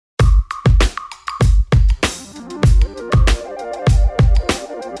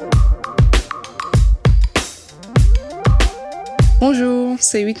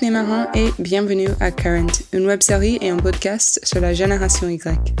c'est Whitney Marin et bienvenue à Current, une web-série et un podcast sur la génération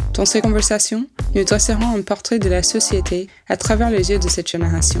Y. Dans ces conversations, nous dresserons un portrait de la société à travers les yeux de cette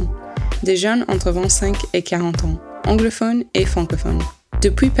génération, des jeunes entre 25 et 40 ans, anglophones et francophones.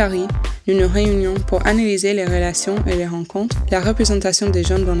 Depuis Paris, nous nous réunions pour analyser les relations et les rencontres, la représentation des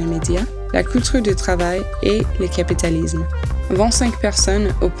jeunes dans les médias, la culture du travail et le capitalisme. 25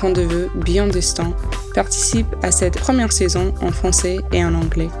 personnes au point de vue bien distant participent à cette première saison en français et en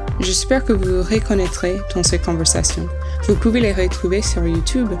anglais. J'espère que vous vous reconnaîtrez dans ces conversations. Vous pouvez les retrouver sur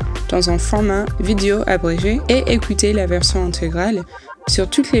YouTube dans un format vidéo abrégé et écouter la version intégrale sur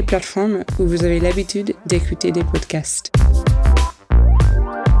toutes les plateformes où vous avez l'habitude d'écouter des podcasts.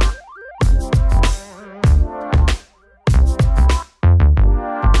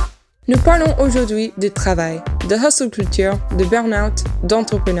 Nous parlons aujourd'hui de travail, de hustle culture, de burn-out,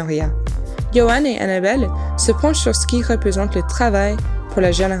 d'entrepreneuriat. Johan et Annabelle se penchent sur ce qui représente le travail pour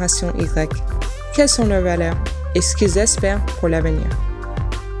la génération Y. Quelles sont leurs valeurs et ce qu'ils espèrent pour l'avenir.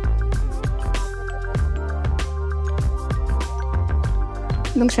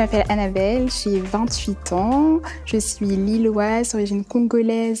 Donc, je m'appelle Annabelle, j'ai 28 ans, je suis lilloise, d'origine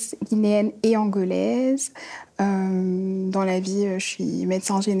congolaise, guinéenne et angolaise. Dans la vie, je suis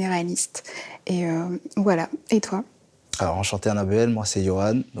médecin généraliste. Et voilà. Et toi ? Alors, enchanté Annabelle, moi c'est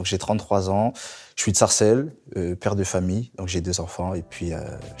Johan, donc j'ai 33 ans. Je suis de Sarcelles, père de famille, donc j'ai 2 enfants et puis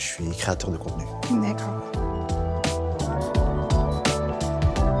je suis créateur de contenu. D'accord.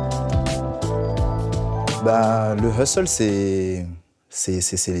 Le hustle, c'est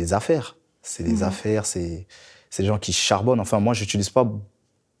les affaires. C'est les affaires, c'est les gens qui charbonnent. Enfin, moi, j'utilise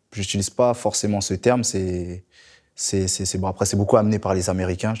pas forcément ce terme. Bon, après, c'est beaucoup amené par les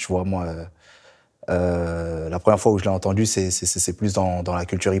Américains. Tu vois, moi, la première fois où je l'ai entendu, c'est plus dans la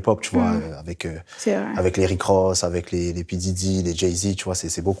culture hip-hop, tu vois, avec les Rick Ross, avec les P. Diddy, les Jay-Z, tu vois,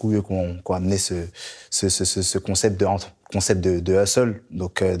 c'est beaucoup eux qui ont amené ce concept de hustle.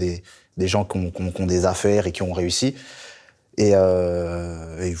 Donc, des gens qui ont des affaires et qui ont réussi. Et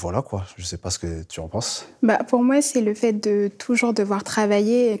voilà, quoi. Je sais pas ce que tu en penses. Pour moi, c'est le fait de toujours devoir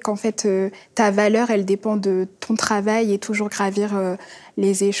travailler et qu'en fait, ta valeur, elle dépend de ton travail et toujours gravir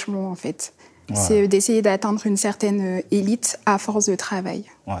les échelons, en fait. Ouais. C'est d'essayer d'atteindre une certaine élite à force de travail.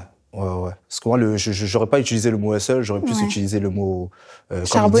 Ouais. Parce que moi, j'aurais pas utilisé le mot hustle, j'aurais plus utilisé le mot...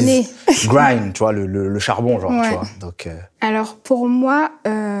 charbonner. Grind, tu vois, le charbon, genre, tu vois. Donc, Alors, pour moi,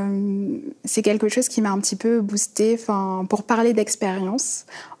 c'est quelque chose qui m'a un petit peu boostée, pour parler d'expérience.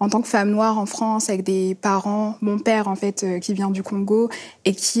 En tant que femme noire en France, avec des parents, mon père, en fait, qui vient du Congo,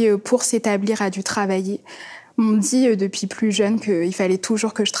 et qui, pour s'établir, a dû travailler. On me dit depuis plus jeune qu'il fallait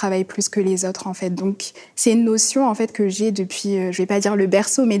toujours que je travaille plus que les autres, en fait. Donc, c'est une notion, en fait, que j'ai depuis, je vais pas dire le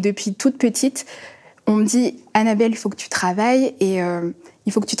berceau, mais depuis toute petite. On me dit, Annabelle, il faut que tu travailles et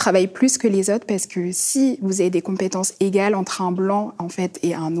il faut que tu travailles plus que les autres parce que si vous avez des compétences égales entre un blanc, en fait,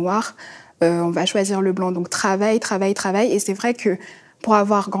 et un noir, on va choisir le blanc. Donc, travail. Et c'est vrai que pour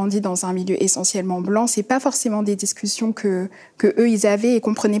avoir grandi dans un milieu essentiellement blanc, c'est pas forcément des discussions que eux ils avaient et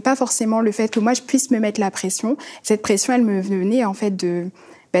comprenaient pas forcément le fait que moi je puisse me mettre la pression. Cette pression, elle me venait en fait de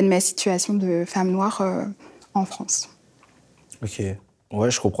ma situation de femme noire en France. Ok, ouais,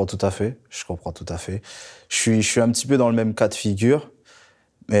 je comprends tout à fait. Je suis un petit peu dans le même cas de figure,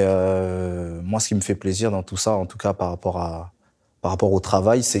 mais moi, ce qui me fait plaisir dans tout ça, en tout cas par rapport au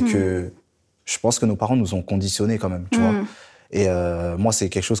travail, c'est que je pense que nos parents nous ont conditionnés quand même, tu vois. Et moi, c'est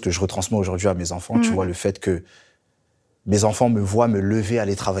quelque chose que je retransmets aujourd'hui à mes enfants, tu vois, le fait que mes enfants me voient me lever,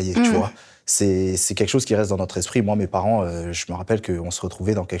 aller travailler, tu vois. C'est quelque chose qui reste dans notre esprit. Moi, mes parents, je me rappelle qu'on se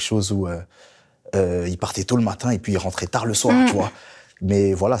retrouvait dans quelque chose où ils partaient tôt le matin et puis ils rentraient tard le soir, tu vois.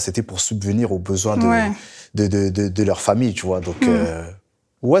 Mais voilà, c'était pour subvenir aux besoins de leur famille, tu vois. Donc,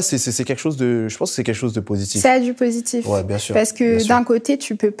 ouais, c'est quelque chose je pense que c'est quelque chose de positif. Ça a du positif. Ouais, bien sûr. Parce que d'un côté,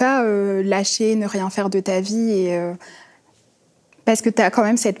 tu peux pas lâcher, ne rien faire de ta vie et... Parce que tu as quand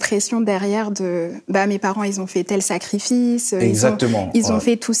même cette pression derrière de mes parents, ils ont fait tel sacrifice. Exactement. Ils ont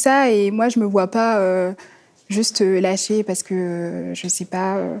fait tout ça et moi, je me vois pas juste lâcher parce que, je sais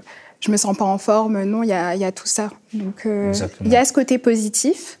pas, je me sens pas en forme. Non, il y a tout ça. Donc, il y a ce côté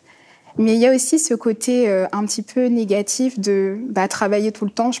positif, mais il y a aussi ce côté un petit peu négatif de travailler tout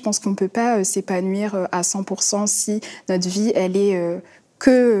le temps. Je pense qu'on peut pas s'épanouir à 100% si notre vie, elle est...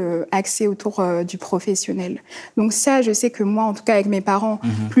 que axé autour du professionnel. Donc ça, je sais que moi, en tout cas avec mes parents,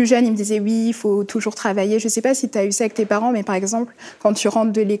 plus jeunes, ils me disaient oui, il faut toujours travailler. Je sais pas si tu as eu ça avec tes parents, mais par exemple, quand tu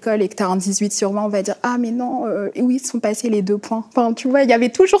rentres de l'école et que tu as un 18 sur 20, on va dire ah mais non, où ils sont passés les 2 points. Enfin, tu vois, il y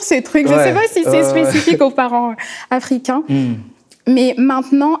avait toujours ces trucs. Je sais pas si c'est spécifique aux parents africains. Mais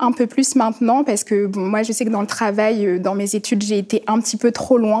maintenant, un peu plus maintenant, parce que bon, moi, je sais que dans le travail, dans mes études, j'ai été un petit peu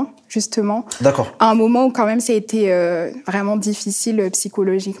trop loin, justement. D'accord. À un moment où quand même, ça a été vraiment difficile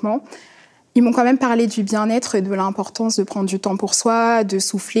psychologiquement. Ils m'ont quand même parlé du bien-être et de l'importance de prendre du temps pour soi, de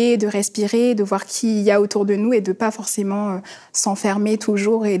souffler, de respirer, de voir qui il y a autour de nous et de pas forcément s'enfermer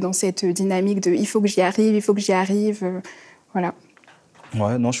toujours et dans cette dynamique de « il faut que j'y arrive, il faut que j'y arrive ». Voilà.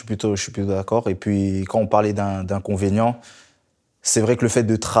 Ouais, non, je suis plutôt d'accord. Et puis, quand on parlait d'inconvénients, c'est vrai que le fait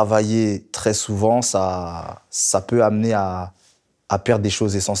de travailler très souvent, ça peut amener à perdre des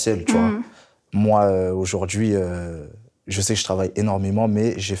choses essentielles, tu vois. Moi, aujourd'hui, je sais que je travaille énormément,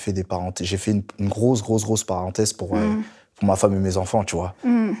 mais j'ai fait une grosse parenthèse pour ma femme et mes enfants, tu vois.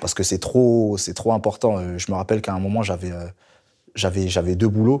 Parce que c'est trop important. Je me rappelle qu'à un moment, j'avais 2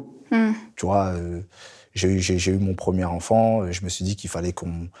 boulots, tu vois. J'ai eu mon premier enfant. Je me suis dit qu'il fallait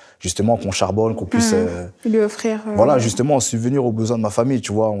qu'on charbonne, qu'on puisse lui offrir. Voilà, justement, subvenir aux besoins de ma famille,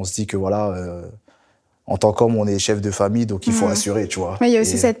 tu vois. On se dit que voilà, en tant qu'homme, on est chef de famille, donc il faut assurer, tu vois. Mais il y a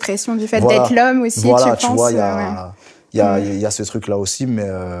aussi cette pression du fait d'être l'homme aussi, voilà, tu penses. Vois, il y a ce truc-là aussi, mais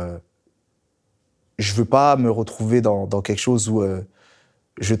je veux pas me retrouver dans quelque chose où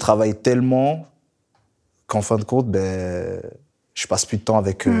je travaille tellement qu'en fin de compte, je passe plus de temps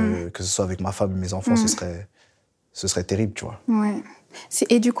avec, que ce soit avec ma femme et mes enfants, ce serait terrible, tu vois. Ouais.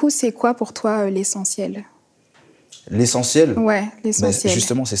 Et du coup, c'est quoi pour toi l'essentiel ? L'essentiel ? Ouais, l'essentiel.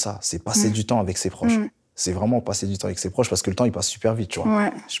 Justement, c'est ça, c'est passer du temps avec ses proches. C'est vraiment passer du temps avec ses proches parce que le temps, il passe super vite, tu vois.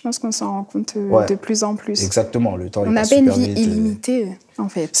 Ouais, je pense qu'on s'en rend compte de plus en plus. Exactement, le temps, il passe super vite. On n'a pas une vie illimitée, en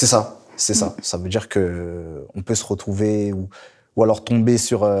fait. C'est ça. Ça veut dire qu'on peut se retrouver ou alors tomber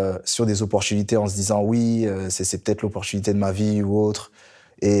sur des opportunités en se disant oui, c'est peut-être l'opportunité de ma vie ou autre,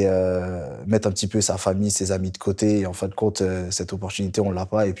 et mettre un petit peu sa famille, ses amis de côté, et en fin de compte, cette opportunité, on l'a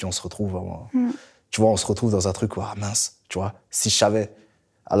pas, et puis on se retrouve, tu vois, on se retrouve dans un truc où, ah mince, tu vois, si je savais.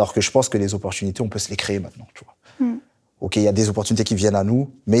 Alors que je pense que les opportunités, on peut se les créer maintenant, tu vois. Ok, il y a des opportunités qui viennent à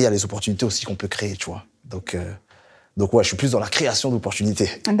nous, mais il y a les opportunités aussi qu'on peut créer, tu vois. Donc ouais, je suis plus dans la création d'opportunités.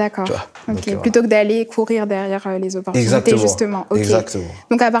 D'accord. Plutôt que d'aller courir derrière les opportunités, justement. Okay. Exactement.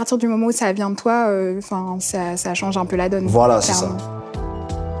 Donc à partir du moment où ça vient de toi, ça change un peu la donne. Voilà, c'est ça.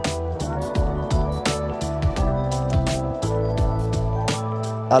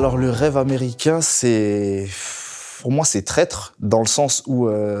 Alors le rêve américain, pour moi, c'est traître dans le sens où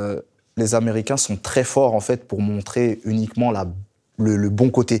les Américains sont très forts en fait pour montrer uniquement le bon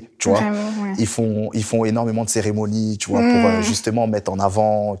côté, tu vois. Vraiment, ouais. Ils font énormément de cérémonies, tu vois, pour justement mettre en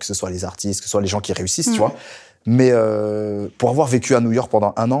avant, que ce soit les artistes, que ce soit les gens qui réussissent, tu vois. Mais pour avoir vécu à New York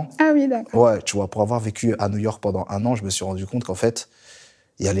pendant 1 an... Ah oui, d'accord. Ouais, tu vois, pour avoir vécu à New York pendant 1 an, je me suis rendu compte qu'en fait,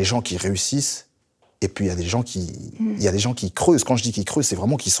 il y a les gens qui réussissent, et puis il y a des gens qui creusent. Quand je dis qu'ils creusent, c'est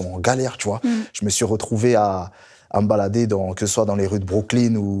vraiment qu'ils sont en galère, tu vois. Je me suis retrouvé à me balader, que ce soit dans les rues de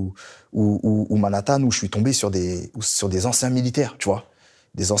Brooklyn ou Manhattan, où je suis tombé sur des anciens militaires, tu vois.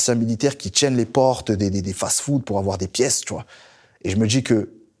 Des anciens militaires qui tiennent les portes des fast-food pour avoir des pièces, tu vois. Et je me dis que,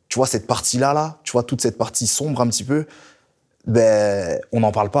 tu vois, cette partie-là, tu vois, toute cette partie sombre un petit peu, on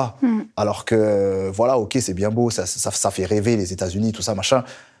n'en parle pas. Alors que, voilà, ok, c'est bien beau, ça fait rêver les États-Unis, tout ça, machin.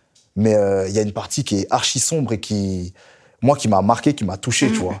 Mais il y a une partie qui est archi sombre et qui m'a marqué, qui m'a touché,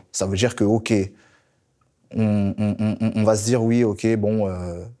 tu vois. Ça veut dire que, ok, on va se dire, oui, ok, bon,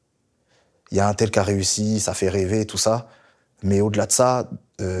 il y a un tel qui a réussi, ça fait rêver, tout ça. Mais au-delà de ça,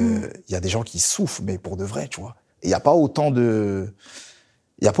 il y a des gens qui souffrent, mais pour de vrai, tu vois. Et il n'y a pas autant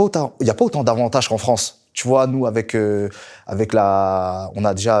d'avantages qu'en France. Tu vois, nous, avec on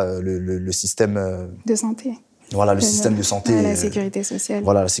a déjà le système... de santé. Voilà, le système de santé. La sécurité sociale.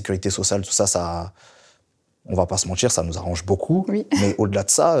 Voilà, la sécurité sociale, tout ça, on va pas se mentir, ça nous arrange beaucoup. Oui. Mais au-delà de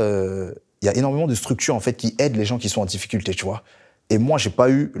ça, il y a énormément de structures, en fait, qui aident les gens qui sont en difficulté, tu vois. Et moi, j'ai pas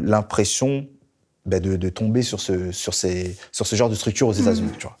eu l'impression de tomber sur ce genre de structure aux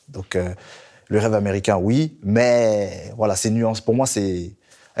États-Unis, tu vois. Donc, le rêve américain, oui, mais voilà, c'est nuance. Pour moi, c'est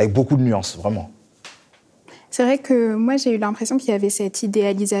avec beaucoup de nuances, vraiment. C'est vrai que moi, j'ai eu l'impression qu'il y avait cette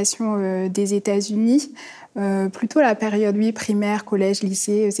idéalisation des États-Unis. Plutôt la période, oui, primaire, collège,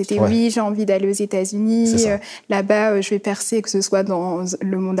 lycée. C'était, oui, j'ai envie d'aller aux États-Unis. Là-bas, je vais percer, que ce soit dans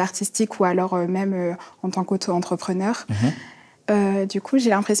le monde artistique ou alors même en tant qu'auto-entrepreneur. Du coup, j'ai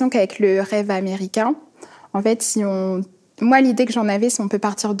l'impression qu'avec le rêve américain, en fait, moi, l'idée que j'en avais, c'est on peut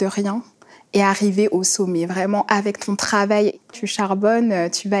partir de rien et arriver au sommet. Vraiment, avec ton travail, tu charbonnes,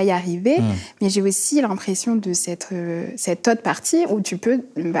 tu vas y arriver. Mais j'ai aussi l'impression de cette autre partie où tu peux,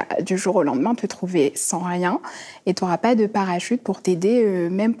 du jour au lendemain, te trouver sans rien et tu n'auras pas de parachute pour t'aider,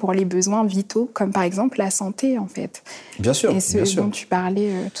 même pour les besoins vitaux, comme par exemple la santé, en fait. Bien sûr, et dont tu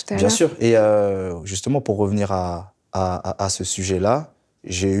parlais tout à l'heure. Bien sûr. Et justement, pour revenir à à ce sujet-là,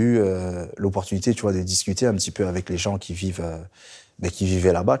 j'ai eu l'opportunité, tu vois, de discuter un petit peu avec les gens qui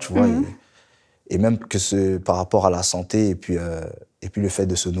vivaient là-bas, tu vois, et même que par rapport à la santé et puis le fait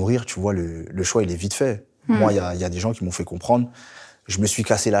de se nourrir, tu vois, le choix, il est vite fait. Moi, il y a des gens qui m'ont fait comprendre, je me suis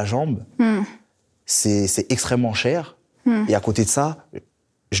cassé la jambe, c'est extrêmement cher, et à côté de ça,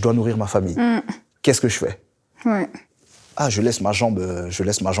 je dois nourrir ma famille. Qu'est-ce que je fais? Ah, je laisse ma jambe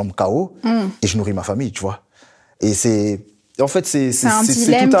KO et je nourris ma famille, tu vois. Et en fait, c'est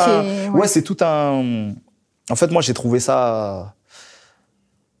tout un... Ouais, c'est tout un... En fait, moi, j'ai trouvé ça...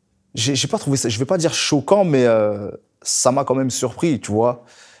 J'ai pas trouvé ça... Je vais pas dire choquant, mais ça m'a quand même surpris, tu vois.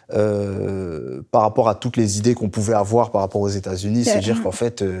 Par rapport à toutes les idées qu'on pouvait avoir par rapport aux États-Unis, c'est dire qu'en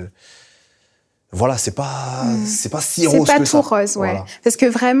fait... Voilà, c'est pas si rose que ça. C'est pas tout rose, ouais. Voilà. Parce que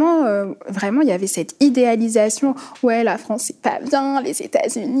vraiment, il y avait cette idéalisation. Ouais, la France, c'est pas bien. Les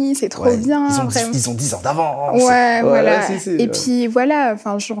États-Unis, c'est trop bien. Ils ont 10 ans d'avance. Ouais, voilà. Et puis, voilà,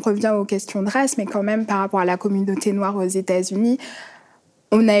 enfin, j'en reviens aux questions de race, mais quand même, par rapport à la communauté noire aux États-Unis,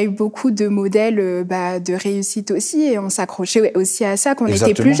 on a eu beaucoup de modèles de réussite aussi, et on s'accrochait aussi à ça quand on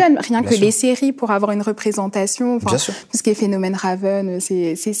était plus jeune. Rien que les séries pour avoir une représentation, tout ce qui est Phénomène Raven,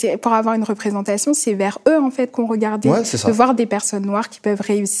 c'est pour avoir une représentation, c'est vers eux en fait qu'on regardait. Ouais, c'est ça. De voir des personnes noires qui peuvent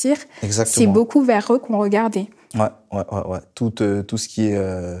réussir, c'est beaucoup vers eux qu'on regardait. Ouais. Tout ce qui est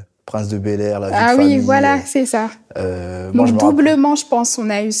Prince de Bel-Air, la vie de famille. Ah oui, voilà, c'est ça. Donc doublement, je pense, on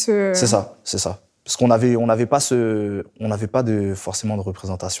a eu ce... C'est ça. Parce qu'on n'avait pas forcément de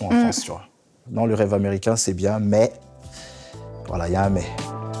représentation en France, tu vois. Dans le rêve américain, c'est bien, mais voilà, il y a un mais.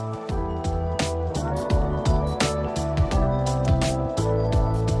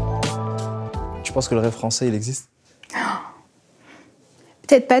 Tu penses que le rêve français, il existe?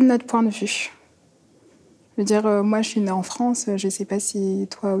 Peut-être pas de notre point de vue. Je veux dire, moi, je suis née en France, je ne sais pas si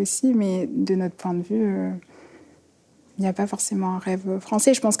toi aussi, mais de notre point de vue... Il n'y a pas forcément un rêve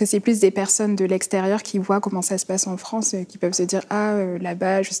français. Je pense que c'est plus des personnes de l'extérieur qui voient comment ça se passe en France, qui peuvent se dire « Ah,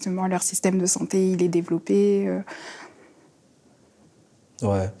 là-bas, justement, leur système de santé, il est développé. »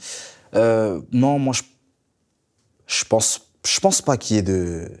 Ouais. Non, moi, je pense pas qu'il y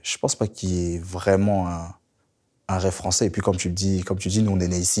ait vraiment un rêve français. Et puis, comme tu dis, nous, on est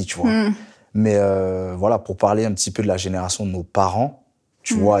nés ici, tu vois. Mais voilà, pour parler un petit peu de la génération de nos parents,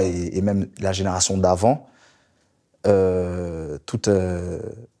 tu vois, et même la génération d'avant, toutes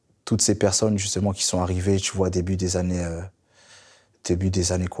ces personnes justement qui sont arrivées, tu vois, début des années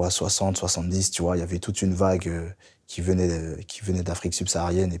 60, 70, tu vois, il y avait toute une vague qui venait d'Afrique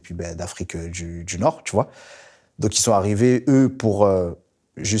subsaharienne et puis d'Afrique du Nord, tu vois. Donc ils sont arrivés eux pour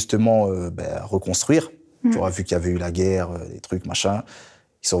justement reconstruire, tu vois, vu qu'il y avait eu la guerre, les trucs machin.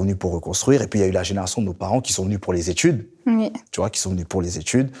 Ils sont venus pour reconstruire, et puis il y a eu la génération de nos parents qui sont venus pour les études, tu vois, qui sont venus pour les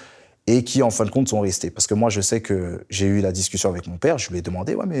études. Et qui, en fin de compte, sont restés. Parce que moi, je sais que j'ai eu la discussion avec mon père, je lui ai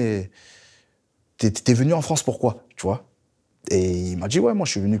demandé « Ouais, mais t'es venu en France pourquoi ?» Tu vois. Et il m'a dit « Ouais, moi,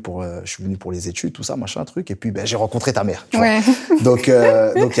 je suis venu pour les études, tout ça, machin, truc. Et puis, j'ai rencontré ta mère. » Tu vois. Donc, il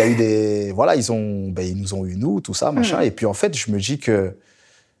y a eu des... Voilà, ils nous ont eu, nous, tout ça, machin. Et puis, en fait, je me dis que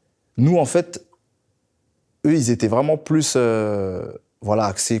nous, en fait, eux, ils étaient vraiment plus... Voilà,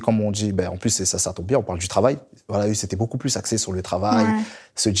 axé, comme on dit, en plus, ça tombe bien, on parle du travail. Voilà, eux, c'était beaucoup plus axé sur le travail,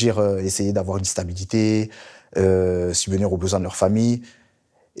 se dire, essayer d'avoir une stabilité, subvenir aux besoins de leur famille.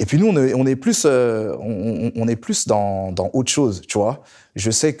 Et puis nous, on est plus dans autre chose, tu vois. Je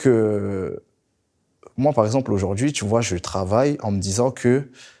sais que, moi, par exemple, aujourd'hui, tu vois, je travaille en me disant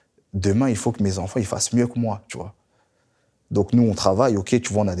que demain, il faut que mes enfants, ils fassent mieux que moi, tu vois. Donc nous, on travaille, ok,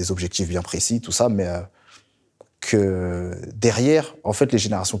 tu vois, on a des objectifs bien précis, tout ça, mais... que derrière, en fait, les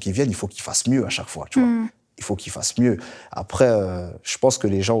générations qui viennent, il faut qu'ils fassent mieux à chaque fois, tu vois. Il faut qu'ils fassent mieux. Après, je pense que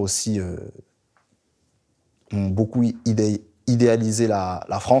les gens aussi ont beaucoup idéalisé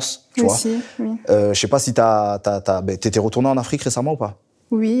la France, tu vois. Oui. Je sais pas si t'étais retourné en Afrique récemment ou pas?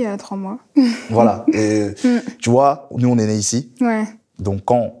 Oui, il y a 3 mois. Voilà. Et, tu vois, nous, on est nés ici. Ouais. Donc,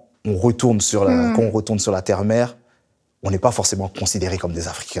 quand on retourne sur la terre-mère, on n'est pas forcément considérés comme des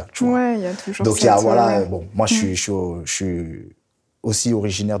Africains, tu vois. Ouais, il y a toujours donc, bon, moi, je suis aussi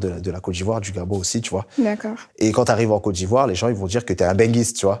originaire de la Côte d'Ivoire, du Gabon aussi, tu vois. D'accord. Et quand tu arrives en Côte d'Ivoire, les gens, ils vont dire que tu es un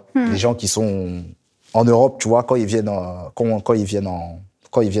benguiste, tu vois. Les gens qui sont en Europe, tu vois, quand ils viennent en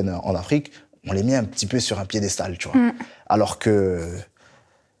Afrique, on les met un petit peu sur un piédestal, tu vois. Alors que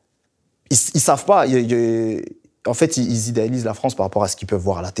ils savent pas. En fait, ils idéalisent la France par rapport à ce qu'ils peuvent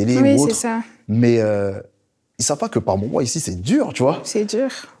voir à la télé ou autre. Oui, c'est ça. Mais ils savent pas que par moments, ici, c'est dur, tu vois. C'est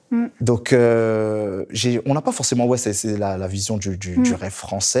dur. Donc, on n'a pas forcément... c'est la vision du rêve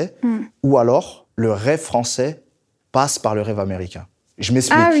français. Ou alors, le rêve français passe par le rêve américain. Je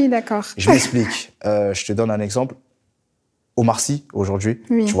m'explique. Ah oui, d'accord. Je m'explique. Je te donne un exemple. Omar Sy, aujourd'hui,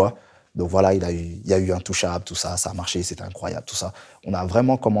 Oui. tu vois. Donc voilà, il y a eu Intouchable, tout ça, ça a marché, c'était incroyable, tout ça. On a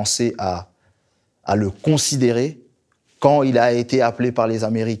vraiment commencé à le considérer quand il a été appelé par les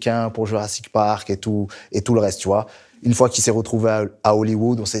Américains pour Jurassic Park et tout le reste, tu vois. Une fois qu'il s'est retrouvé à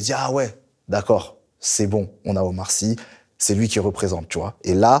Hollywood, on s'est dit, ah ouais, d'accord, c'est bon, on a Omar Sy, c'est lui qui représente, tu vois.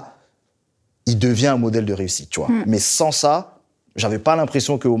 Et là, il devient un modèle de réussite, tu vois. Mais sans ça, j'avais pas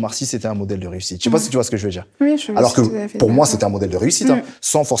l'impression que Omar Sy, c'était un modèle de réussite. Je sais pas si tu vois ce que je veux dire. Oui, je Alors que suis tout à fait pour moi, d'accord. c'était un modèle de réussite, hein,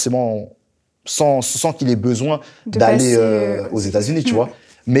 sans forcément, sans qu'il ait besoin De d'aller passer, aux États-Unis, tu vois.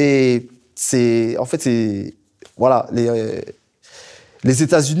 Mais voilà, les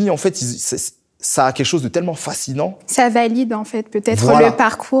États-Unis, en fait, ça a quelque chose de tellement fascinant. Ça valide, en fait, peut-être Voilà. le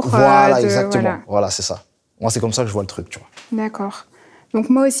parcours. Voilà, exactement. Voilà, c'est ça. Moi, c'est comme ça que je vois le truc, tu vois. D'accord. Donc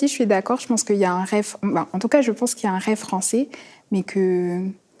moi aussi, je suis d'accord. Je pense qu'il y a un rêve... en tout cas, je pense qu'il y a un rêve français, mais que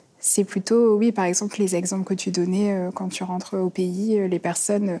c'est plutôt... Oui, par exemple, les exemples que tu donnais quand tu rentres au pays, les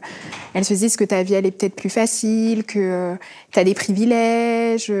personnes, elles se disent que ta vie, elle est peut-être plus facile, que tu as des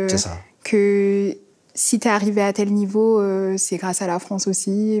privilèges, C'est ça. que si tu es arrivé à tel niveau, c'est grâce à la France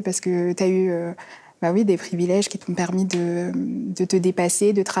aussi, parce que tu as eu... des privilèges qui t'ont permis de te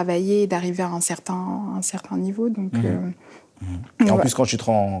dépasser, de travailler, d'arriver à un certain niveau. Donc, Et en plus, quand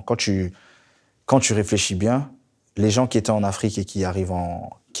tu réfléchis bien, les gens qui étaient en Afrique et qui arrivent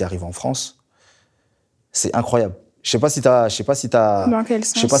en France, c'est incroyable. Je sais pas si t'as dans quel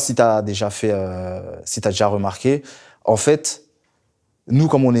sens ? je sais pas si t'as déjà fait, si t'as déjà remarqué. En fait, nous,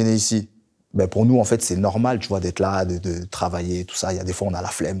 comme on est né ici, ben pour nous, en fait, c'est normal, tu vois, d'être là, de travailler, tout ça. Il y a des fois, on a la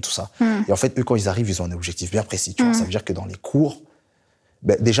flemme, tout ça. Et en fait, eux, quand ils arrivent, ils ont un objectif bien précis, tu vois. Ça veut dire que dans les cours,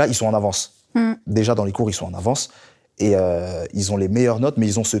 ben, déjà, ils sont en avance. Déjà, dans les cours, ils sont en avance. Et ils ont les meilleures notes, mais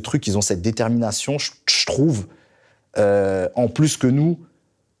ils ont ce truc, ils ont cette détermination, je trouve, en plus que nous,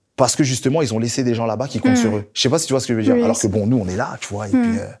 parce que justement, ils ont laissé des gens là-bas qui comptent sur eux. Je sais pas si tu vois ce que je veux dire. Oui, Alors que bon, nous, on est là, tu vois,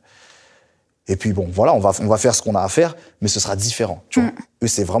 et puis bon, voilà, on va faire ce qu'on a à faire, mais ce sera différent, tu vois. Eux,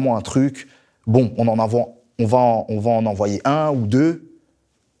 c'est vraiment un truc, bon, on va en envoyer un ou deux,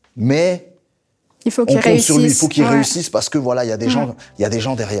 mais il faut on qu'ils compte réussissent. sur lui, il faut qu'ils réussissent parce que voilà, il y a des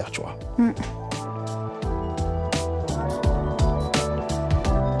gens derrière, tu vois.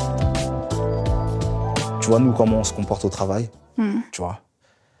 Tu vois, nous, comment on se comporte au travail, tu vois.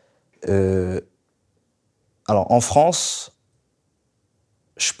 Alors, en France,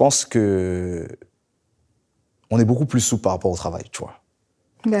 je pense que on est beaucoup plus souple par rapport au travail, tu vois.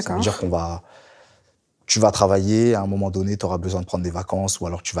 D'accord. Ça veut dire tu vas travailler, à un moment donné, tu auras besoin de prendre des vacances ou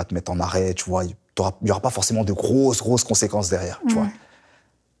alors tu vas te mettre en arrêt, tu vois. Il n'y aura pas forcément de grosses conséquences derrière, tu vois.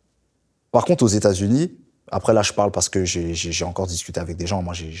 Par contre, aux États-Unis, après là, je parle parce que j'ai encore discuté avec des gens.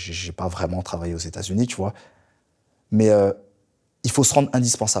 Moi, j'ai pas vraiment travaillé aux États-Unis, tu vois. Mais il faut se rendre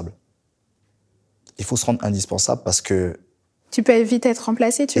indispensable. Il faut se rendre indispensable parce que... Tu peux vite être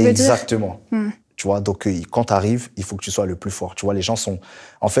remplacé, tu veux dire ? Exactement. Tu vois, donc quand tu arrives, il faut que tu sois le plus fort. Tu vois, les gens sont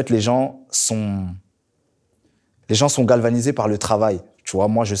galvanisés par le travail. Tu vois,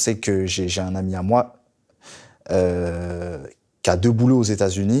 moi, je sais que j'ai un ami à moi qui a 2 boulots aux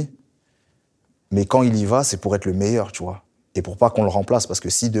États-Unis, mais quand il y va, c'est pour être le meilleur, tu vois. Et pour pas qu'on le remplace, parce que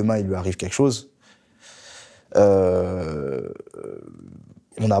si demain il lui arrive quelque chose, on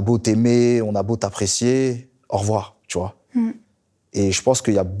a beau t'aimer, on a beau t'apprécier, au revoir, tu vois. Et je pense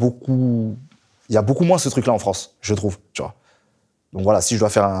qu'il y a beaucoup moins ce truc-là en France, je trouve, tu vois. Donc voilà, si je dois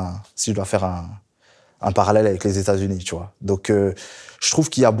faire un parallèle avec les États-Unis, tu vois. Donc je trouve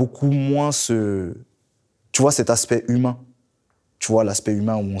qu'il y a beaucoup moins tu vois, cet aspect humain. Tu vois, l'aspect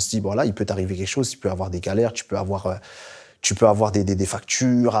humain où on se dit, bon là, il peut t'arriver quelque chose, il peut y avoir des galères, tu peux avoir des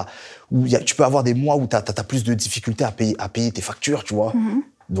factures, tu peux avoir des mois où t'as plus de difficultés à payer tes factures, tu vois.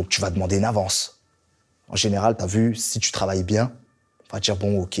 Donc tu vas demander une avance. En général, t'as vu, si tu travailles bien, on va te dire,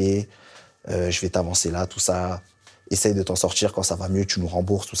 bon, ok, je vais t'avancer là, tout ça. Essaye de t'en sortir, quand ça va mieux, tu nous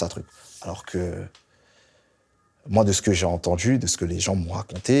rembourses, tout ça, truc. Alors que moi, de ce que j'ai entendu, de ce que les gens m'ont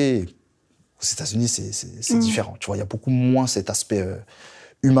raconté, aux États-Unis, c'est différent. Tu vois, il y a beaucoup moins cet aspect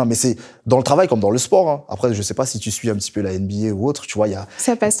humain. Mais c'est dans le travail comme dans le sport. Hein. Après, je sais pas si tu suis un petit peu la NBA ou autre, tu vois, il y a...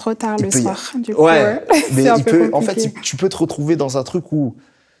 Ça passe trop tard le soir, du coup. Ouais, mais en fait, compliqué. tu peux te retrouver dans un truc où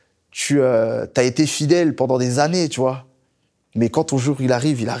tu as été fidèle pendant des années, tu vois. Mais quand ton jour, il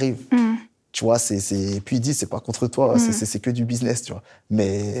arrive. Tu vois, et puis il dit, c'est pas contre toi, c'est que du business, tu vois.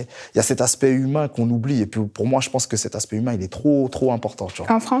 Mais il y a cet aspect humain qu'on oublie. Et puis pour moi, je pense que cet aspect humain, il est trop important, tu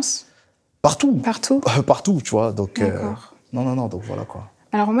vois. En France ? Partout. Partout, tu vois. Donc, non, donc voilà, quoi.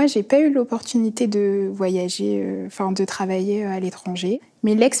 Alors moi, j'ai pas eu l'opportunité de voyager, de travailler à l'étranger.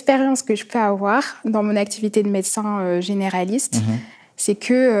 Mais l'expérience que je peux avoir dans mon activité de médecin généraliste, c'est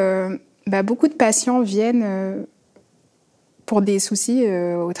que beaucoup de patients viennent pour des soucis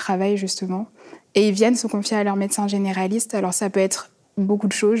au travail, justement. Et ils viennent se confier à leur médecin généraliste. Alors, ça peut être beaucoup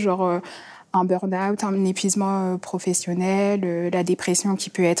de choses, genre un burn-out, un épuisement professionnel, la dépression qui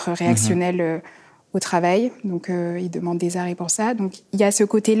peut être réactionnelle au travail. Donc, ils demandent des arrêts pour ça. Donc, il y a ce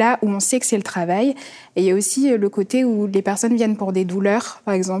côté-là où on sait que c'est le travail. Et il y a aussi le côté où les personnes viennent pour des douleurs,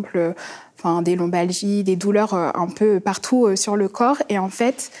 par exemple, des lombalgies, des douleurs un peu partout sur le corps. Et en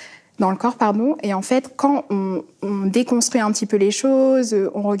fait, dans le corps, pardon. Et en fait, quand on déconstruit un petit peu les choses,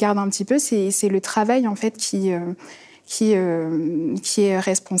 on regarde un petit peu, c'est le travail, en fait, qui est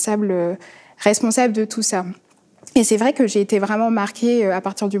responsable de tout ça. Et c'est vrai que j'ai été vraiment marquée à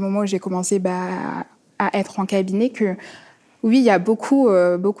partir du moment où j'ai commencé à être en cabinet que, oui, il y a beaucoup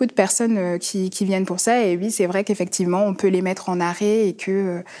de personnes qui viennent pour ça. Et oui, c'est vrai qu'effectivement, on peut les mettre en arrêt et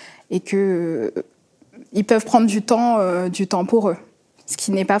que ils peuvent prendre du temps pour eux. Ce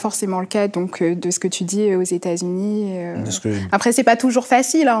qui n'est pas forcément le cas donc, de ce que tu dis aux États-Unis. Après, c'est pas toujours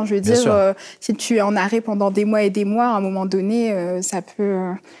facile. Hein, je veux dire, si tu es en arrêt pendant des mois et des mois, à un moment donné, ça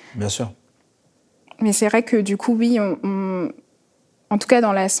peut... Bien sûr. Mais c'est vrai que du coup, oui, en tout cas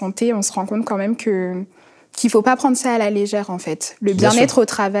dans la santé, on se rend compte quand même qu'il ne faut pas prendre ça à la légère, en fait. Le bien-être au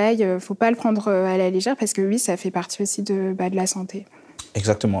travail, il ne faut pas le prendre à la légère parce que oui, ça fait partie aussi de la santé.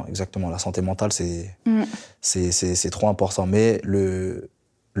 Exactement. La santé mentale, c'est trop important. Mais le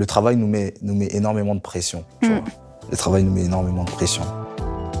travail nous met énormément de pression. Tu vois. Le travail nous met énormément de pression.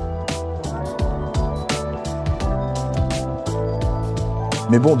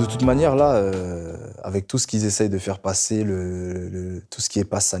 Mais bon, de toute manière, là, avec tout ce qu'ils essayent de faire passer, tout ce qui est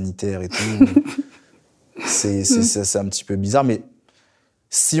passe sanitaire et tout, c'est un petit peu bizarre. Mais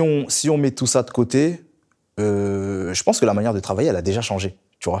si on met tout ça de côté, je pense que la manière de travailler, elle a déjà changé,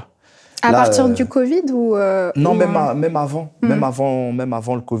 tu vois. À partir du Covid ou non, même avant. Même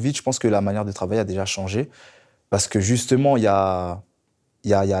avant le Covid, je pense que la manière de travailler a déjà changé. Parce que justement, il y a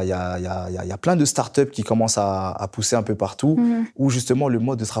plein de startups qui commencent à pousser un peu partout, où justement le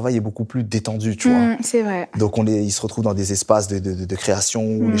mode de travail est beaucoup plus détendu, tu vois. C'est vrai. Donc ils se retrouvent dans des espaces de création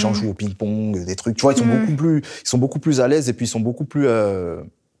où les gens jouent au ping-pong, des trucs, tu vois, ils sont beaucoup plus à l'aise et puis ils sont beaucoup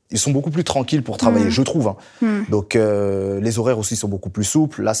plus tranquilles pour travailler, je trouve. Hein. Donc, les horaires aussi sont beaucoup plus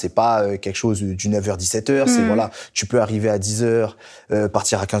souples. Là, c'est pas quelque chose du 9h, 17h. C'est, voilà, tu peux arriver à 10h,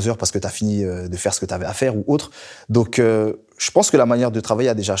 partir à 15h parce que t'as fini de faire ce que t'avais à faire ou autre. Donc, je pense que la manière de travailler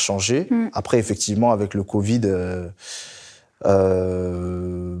a déjà changé. Après, effectivement, avec le Covid,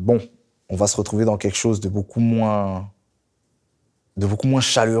 on va se retrouver dans quelque chose de beaucoup moins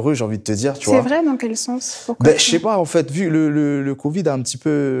chaleureux, j'ai envie de te dire, tu vois. C'est vrai, dans quel sens? Je sais pas, en fait, vu le Covid a un petit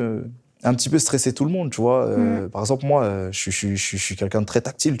peu stressé tout le monde, tu vois. Par exemple, moi, je suis quelqu'un de très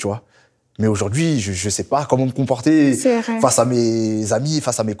tactile, tu vois. Mais aujourd'hui, je sais pas comment me comporter face à mes amis,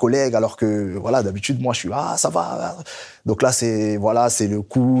 face à mes collègues, alors que, voilà, d'habitude, moi, je suis, ça va. Donc là, c'est le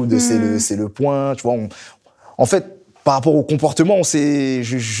coude, c'est le poing, tu vois. En fait, par rapport au comportement,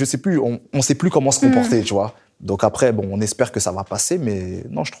 je sais plus, on sait plus comment se comporter, tu vois. Donc après, on espère que ça va passer, mais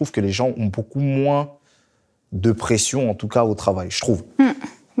non, je trouve que les gens ont beaucoup moins de pression, en tout cas au travail, je trouve.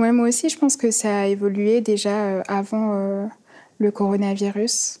 Ouais, moi aussi, je pense que ça a évolué déjà avant le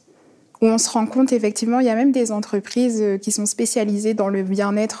coronavirus, où on se rend compte, effectivement, il y a même des entreprises qui sont spécialisées dans le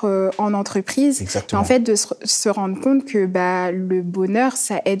bien-être en entreprise. Exactement. En fait, de se rendre compte que le bonheur,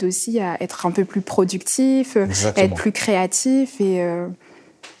 ça aide aussi à être un peu plus productif, à être plus créatif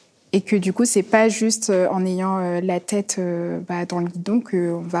et que du coup, c'est pas juste en ayant la tête dans le guidon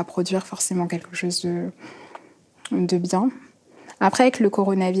qu'on va produire forcément quelque chose de bien. Après, avec le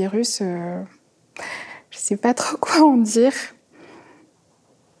coronavirus, je sais pas trop quoi en dire.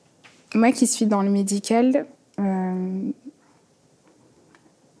 Moi qui suis dans le médical,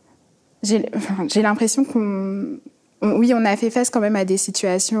 j'ai l'impression on a fait face quand même à des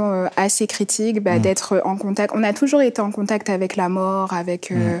situations assez critiques, d'être en contact. On a toujours été en contact avec la mort,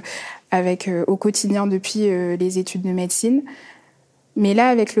 avec au quotidien depuis les études de médecine. Mais là,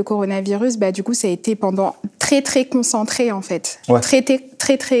 avec le coronavirus, du coup, ça a été pendant très, très concentré, en fait. Ouais. Très,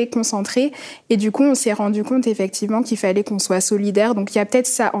 très, très concentré. Et du coup, on s'est rendu compte, effectivement, qu'il fallait qu'on soit solidaire. Donc, il y a peut-être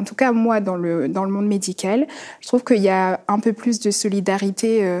ça, en tout cas, moi, dans le monde médical, je trouve qu'il y a un peu plus de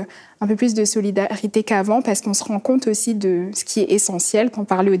solidarité qu'avant, parce qu'on se rend compte aussi de ce qui est essentiel, qu'on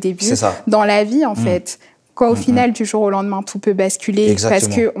parlait au début, dans la vie, en fait. Quand au final, du jour au lendemain, tout peut basculer.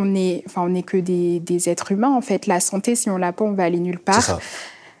 Exactement. Parce qu'on n'est que des êtres humains, en fait. La santé, si on l'a pas, on va aller nulle part. C'est ça.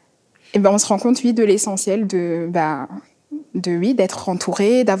 Et on se rend compte, oui, de l'essentiel d'être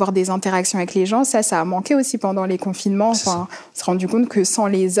entouré, d'avoir des interactions avec les gens. Ça a manqué aussi pendant les confinements. On s'est rendu compte que sans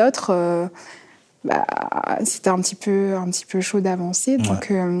les autres, c'était un petit peu chaud d'avancer.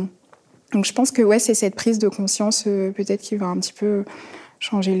 Donc, Donc je pense que ouais, c'est cette prise de conscience peut-être qui va un petit peu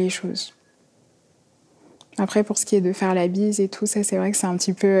changer les choses. Après, pour ce qui est de faire la bise et tout, ça, c'est vrai que c'est un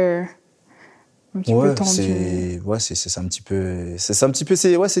petit peu tendu. C'est un petit peu,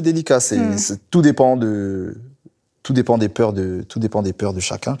 c'est délicat. Tout dépend des peurs de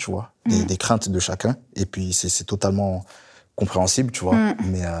chacun, tu vois, des craintes de chacun. Et puis c'est totalement compréhensible, tu vois.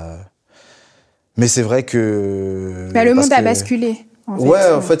 Mais c'est vrai que le monde a basculé.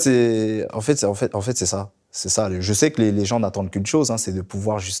 En fait, c'est ça. C'est ça. Je sais que les gens n'attendent qu'une chose, hein, c'est de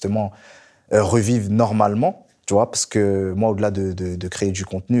pouvoir justement revivre normalement, tu vois, parce que moi, au-delà de créer du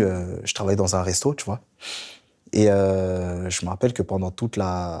contenu, je travaille dans un resto, tu vois. Et je me rappelle que pendant toute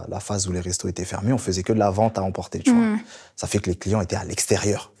la phase où les restos étaient fermés, on faisait que de la vente à emporter, tu vois. Ça fait que les clients étaient à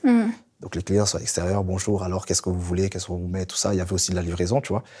l'extérieur. Donc les clients sont à l'extérieur, bonjour, alors qu'est-ce que vous voulez, qu'est-ce qu'on vous met, tout ça. Il y avait aussi de la livraison, tu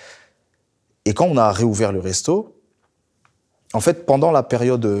vois. Et quand on a réouvert le resto, en fait, pendant la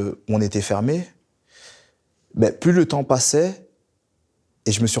période où on était fermé, plus le temps passait,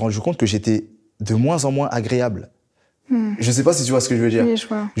 et je me suis rendu compte que j'étais de moins en moins agréable. Je ne sais pas si tu vois ce que je veux dire. Oui, je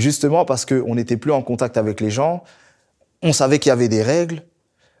vois. Justement parce qu'on n'était plus en contact avec les gens, on savait qu'il y avait des règles,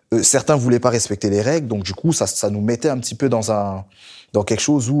 certains ne voulaient pas respecter les règles, donc du coup, ça nous mettait un petit peu dans quelque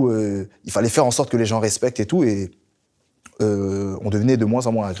chose où il fallait faire en sorte que les gens respectent et tout, et on devenait de moins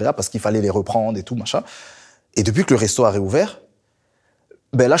en moins agréable parce qu'il fallait les reprendre et tout, machin. Et depuis que le resto a réouvert,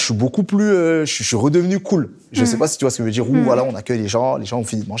 là, je suis beaucoup plus... je suis redevenu cool. Je ne sais pas si tu vois ce que je veux dire. Où, voilà, on accueille les gens ont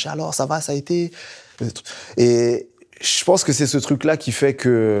fini de manger. Alors, ça va, ça a été... Et je pense que c'est ce truc-là qui fait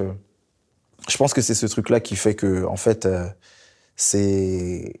que... en fait,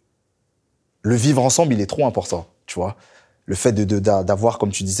 c'est... Le vivre ensemble, il est trop important, tu vois. Le fait d'avoir,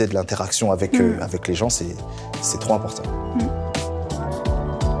 comme tu disais, de l'interaction avec les gens, c'est trop important.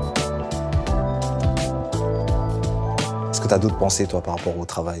 Est-ce que tu as d'autres pensées, toi, par rapport au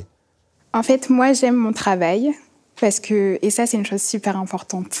travail ? En fait, moi, j'aime mon travail parce que... Et ça, c'est une chose super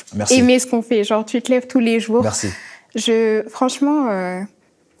importante. Merci. Aimer ce qu'on fait. Genre, tu te lèves tous les jours. Merci. Franchement,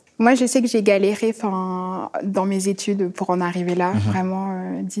 moi, je sais que j'ai galéré dans mes études pour en arriver là.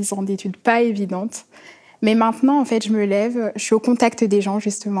 Vraiment, 10 ans d'études pas évidentes. Mais maintenant, en fait, je me lève, je suis au contact des gens,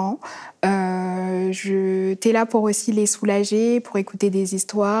 justement. T'es là pour aussi les soulager, pour écouter des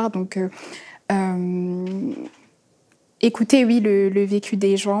histoires. Donc, écouter, oui, le vécu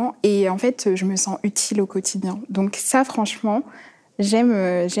des gens. Et en fait, je me sens utile au quotidien. Donc ça, franchement, j'aime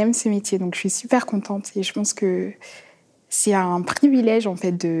ce métier. Donc je suis super contente. Et je pense que c'est un privilège, en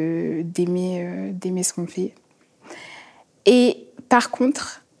fait, d'aimer ce qu'on fait. Et par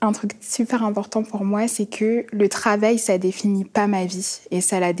contre, un truc super important pour moi, c'est que le travail, ça définit pas ma vie. Et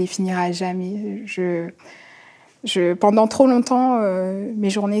ça la définira jamais. Pendant trop longtemps, mes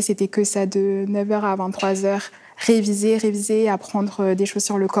journées, c'était que ça, de 9h à 23h. Réviser, apprendre des choses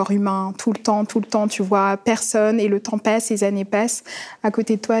sur le corps humain, tout le temps, tu vois personne, et le temps passe, les années passent. À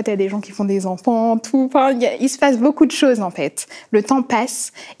côté de toi, tu as des gens qui font des enfants, tout. Enfin, il se passe beaucoup de choses, en fait. Le temps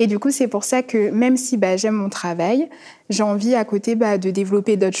passe, et du coup, c'est pour ça que même si j'aime mon travail, j'ai envie à côté de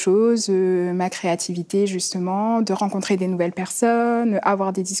développer d'autres choses, ma créativité, justement, de rencontrer des nouvelles personnes,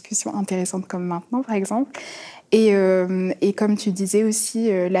 avoir des discussions intéressantes comme maintenant, par exemple. Et comme tu disais aussi,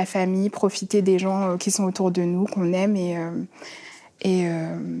 la famille, profiter des gens qui sont autour de nous, qu'on aime,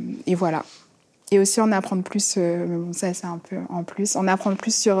 et voilà. Et aussi en apprendre plus, ça c'est un peu en plus, en apprendre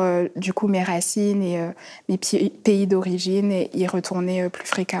plus sur du coup mes racines et mes pays d'origine, et y retourner plus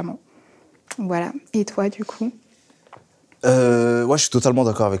fréquemment. Voilà. Et toi, du coup ? Ouais, je suis totalement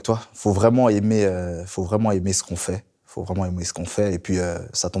d'accord avec toi. Faut vraiment aimer ce qu'on fait. Faut vraiment aimer ce qu'on fait. Et puis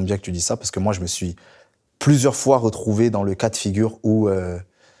ça tombe bien que tu dis ça, parce que moi je me suis plusieurs fois retrouvé dans le cas de figure où, en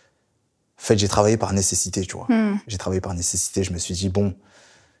fait, j'ai travaillé par nécessité, tu vois. J'ai travaillé par nécessité. Je me suis dit, bon,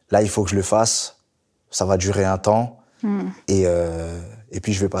 là, il faut que je le fasse. Ça va durer un temps. Et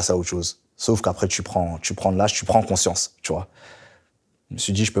puis, je vais passer à autre chose. Sauf qu'après, tu prends de l'âge, tu prends conscience, tu vois. Je me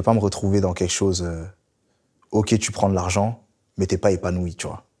suis dit, je peux pas me retrouver dans quelque chose... ok, tu prends de l'argent, mais t'es pas épanoui, tu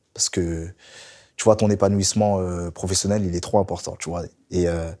vois. Parce que, tu vois, ton épanouissement professionnel, il est trop important, tu vois. Et...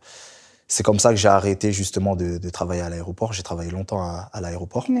 c'est comme ça que j'ai arrêté justement de travailler à l'aéroport. J'ai travaillé longtemps à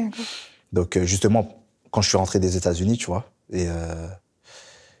l'aéroport. D'accord. Donc justement, quand je suis rentré des États-Unis, tu vois, et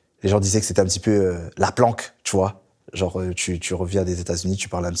les gens disaient que c'était un petit peu la planque, tu vois. Genre, tu reviens des États-Unis, tu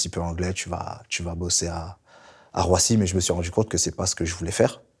parles un petit peu anglais, tu vas bosser à Roissy, mais je me suis rendu compte que c'est pas ce que je voulais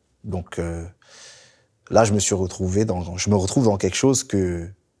faire. Donc là, je me retrouve dans quelque chose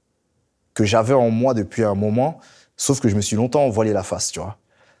que j'avais en moi depuis un moment, sauf que je me suis longtemps voilé la face, tu vois.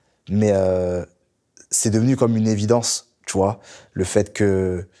 Mais c'est devenu comme une évidence, tu vois, le fait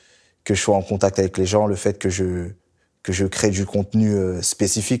que je sois en contact avec les gens, le fait que que je crée du contenu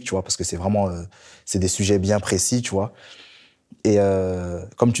spécifique, tu vois, parce que c'est vraiment c'est des sujets bien précis, tu vois. Et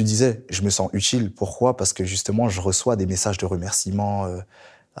comme tu disais, je me sens utile. Pourquoi? Parce que justement, je reçois des messages de remerciement.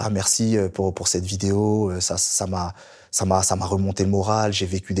 Ah, merci pour cette vidéo. Ça m'a remonté le moral. J'ai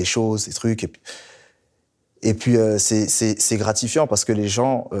vécu des choses, des trucs. Et puis c'est gratifiant parce que les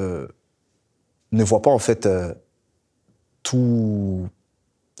gens ne voient pas en fait tout.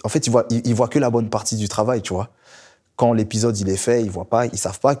 En fait, ils voient que la bonne partie du travail, tu vois. Quand l'épisode il est fait, ils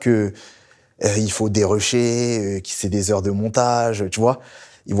savent pas que il faut dérusher, que c'est des heures de montage, tu vois.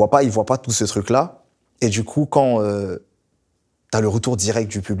 Ils voient pas tout ce truc-là. Et du coup, quand t'as le retour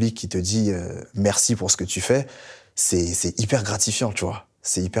direct du public qui te dit merci pour ce que tu fais, c'est hyper gratifiant, tu vois.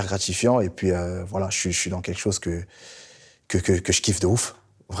 C'est hyper gratifiant. Et puis voilà, je suis dans quelque chose que je kiffe de ouf,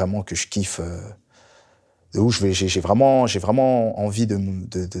 vraiment que je kiffe de ouf. J'ai vraiment envie de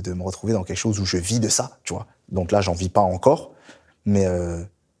me retrouver dans quelque chose où je vis de ça, tu vois. Donc là, j'en vis pas encore, mais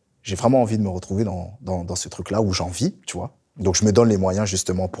j'ai vraiment envie de me retrouver dans ce truc-là où j'en vis, tu vois. Donc je me donne les moyens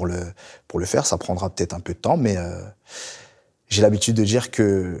justement pour le faire. Ça prendra peut-être un peu de temps, mais j'ai l'habitude de dire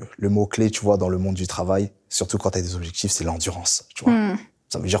que le mot-clé, tu vois, dans le monde du travail, surtout quand tu as des objectifs, c'est l'endurance, tu vois.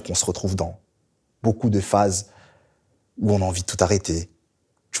 Ça veut dire qu'on se retrouve dans beaucoup de phases où on a envie de tout arrêter.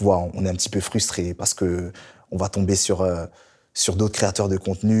 Tu vois, on est un petit peu frustré parce que on va tomber sur d'autres créateurs de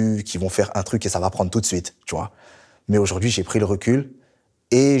contenu qui vont faire un truc et ça va prendre tout de suite, tu vois. Mais aujourd'hui, j'ai pris le recul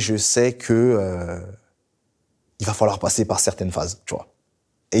et je sais que il va falloir passer par certaines phases, tu vois.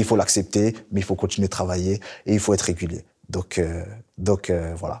 Et il faut l'accepter, mais il faut continuer de travailler et il faut être régulier. Donc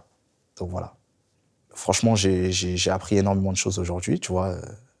voilà. Donc voilà. Franchement, j'ai appris énormément de choses aujourd'hui, tu vois.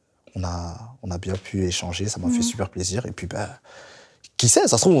 On a bien pu échanger, ça m'a fait super plaisir. Et puis, qui sait,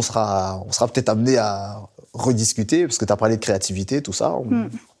 ça se trouve, on sera peut-être amené à rediscuter, parce que tu as parlé de créativité, tout ça.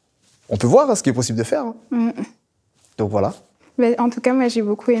 On peut voir ce qui est possible de faire. Hein. Donc voilà. Mais en tout cas, moi, j'ai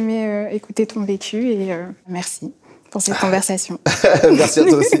beaucoup aimé écouter ton vécu et merci pour cette conversation. Merci à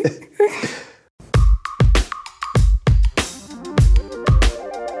toi aussi.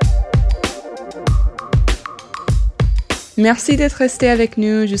 Merci d'être resté avec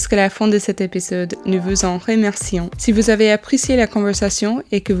nous jusqu'à la fin de cet épisode. Nous vous en remercions. Si vous avez apprécié la conversation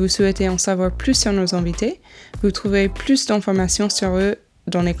et que vous souhaitez en savoir plus sur nos invités, vous trouverez plus d'informations sur eux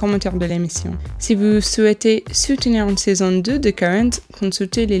dans les commentaires de l'émission. Si vous souhaitez soutenir une saison 2 de Current,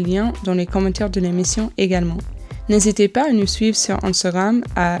 consultez les liens dans les commentaires de l'émission également. N'hésitez pas à nous suivre sur Instagram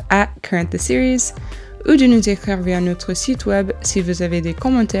à @currenttheseries ou de nous écrire via notre site web si vous avez des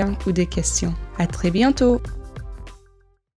commentaires ou des questions. À très bientôt!